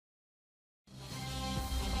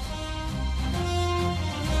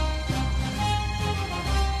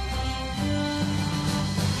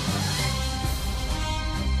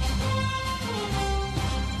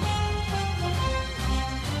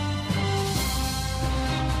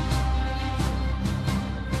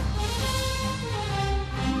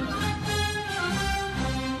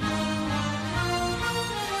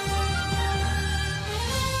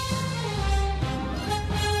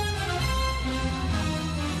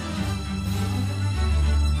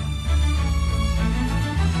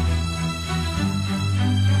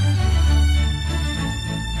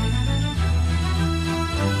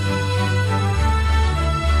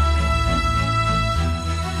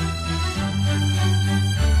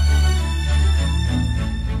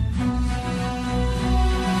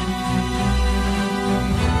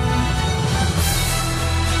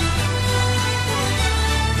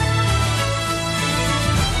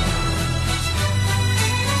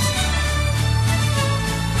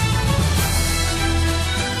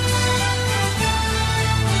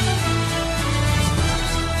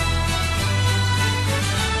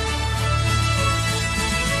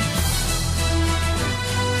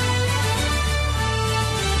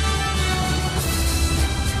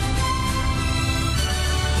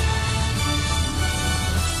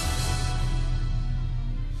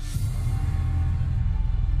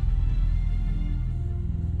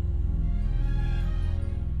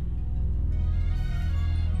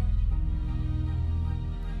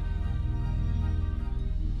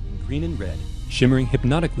green and red, shimmering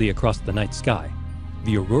hypnotically across the night sky,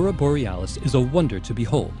 the Aurora Borealis is a wonder to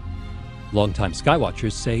behold. Longtime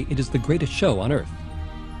skywatchers say it is the greatest show on Earth.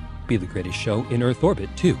 Be the greatest show in Earth orbit,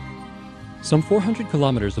 too. Some 400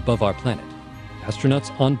 kilometers above our planet,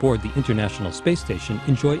 astronauts on board the International Space Station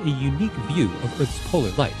enjoy a unique view of Earth's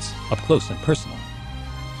polar lights, up close and personal.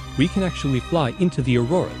 We can actually fly into the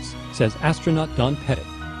auroras, says astronaut Don Pettit,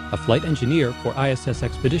 a flight engineer for ISS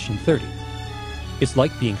Expedition 30. It's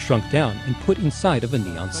like being shrunk down and put inside of a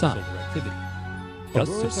neon sign.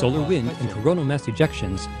 Gusts of solar wind and coronal mass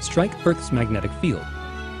ejections strike Earth's magnetic field,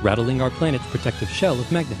 rattling our planet's protective shell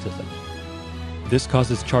of magnetism. This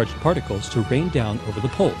causes charged particles to rain down over the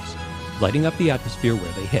poles, lighting up the atmosphere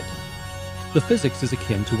where they hit. The physics is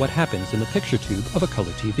akin to what happens in the picture tube of a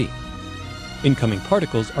color TV. Incoming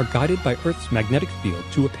particles are guided by Earth's magnetic field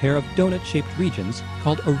to a pair of donut-shaped regions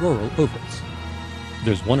called auroral ovals.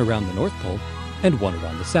 There's one around the North Pole and one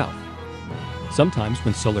around the South. Sometimes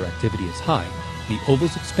when solar activity is high, the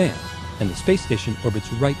ovals expand and the space station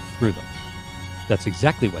orbits right through them. That's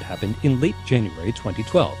exactly what happened in late January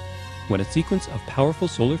 2012, when a sequence of powerful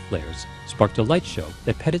solar flares sparked a light show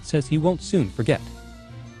that Pettit says he won't soon forget.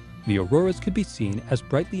 The auroras could be seen as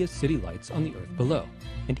brightly as city lights on the Earth below,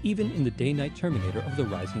 and even in the day-night terminator of the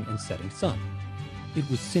rising and setting sun. It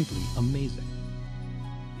was simply amazing.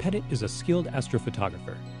 Pettit is a skilled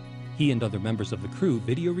astrophotographer. He and other members of the crew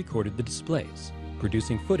video recorded the displays,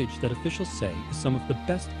 producing footage that officials say is some of the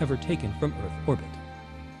best ever taken from Earth orbit.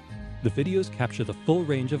 The videos capture the full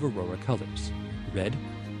range of aurora colors: red,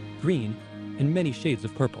 green, and many shades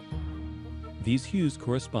of purple. These hues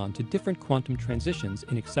correspond to different quantum transitions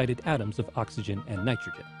in excited atoms of oxygen and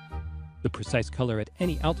nitrogen. The precise color at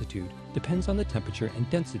any altitude depends on the temperature and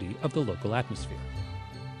density of the local atmosphere.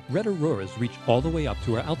 Red auroras reach all the way up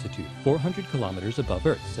to our altitude 400 kilometers above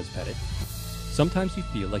Earth, says Pettit. Sometimes you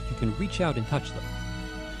feel like you can reach out and touch them.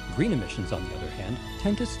 Green emissions, on the other hand,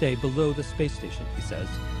 tend to stay below the space station, he says.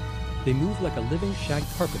 They move like a living shag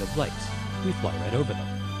carpet of lights. We fly right over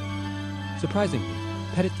them. Surprisingly,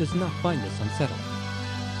 Pettit does not find this unsettling.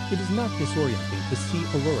 It is not disorienting to see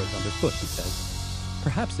auroras underfoot, he says.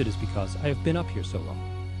 Perhaps it is because I have been up here so long.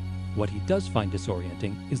 What he does find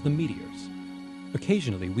disorienting is the meteors.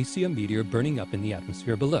 Occasionally, we see a meteor burning up in the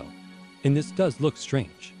atmosphere below, and this does look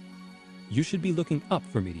strange. You should be looking up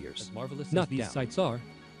for meteors. As marvelous as these sights are,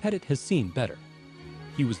 Pettit has seen better.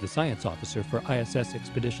 He was the science officer for ISS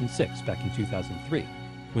Expedition 6 back in 2003,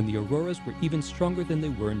 when the auroras were even stronger than they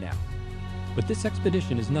were now. But this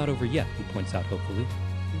expedition is not over yet, he points out hopefully.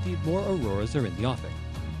 Indeed, more auroras are in the offing.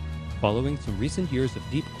 Following some recent years of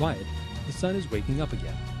deep quiet, the sun is waking up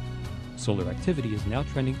again. Solar activity is now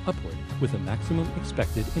trending upward, with a maximum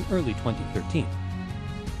expected in early 2013.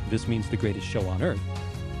 This means the greatest show on Earth,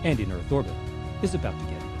 and in Earth orbit, is about to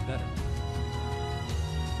get even better.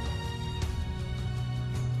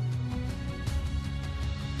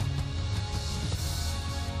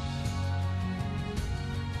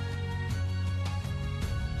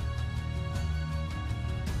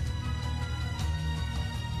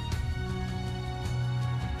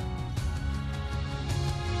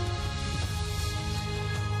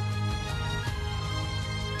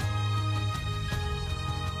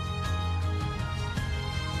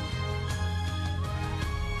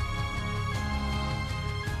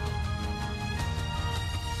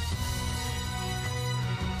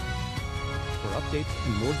 For updates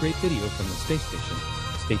and more great video from the space station,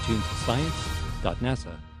 stay tuned to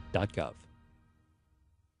science.nasa.gov.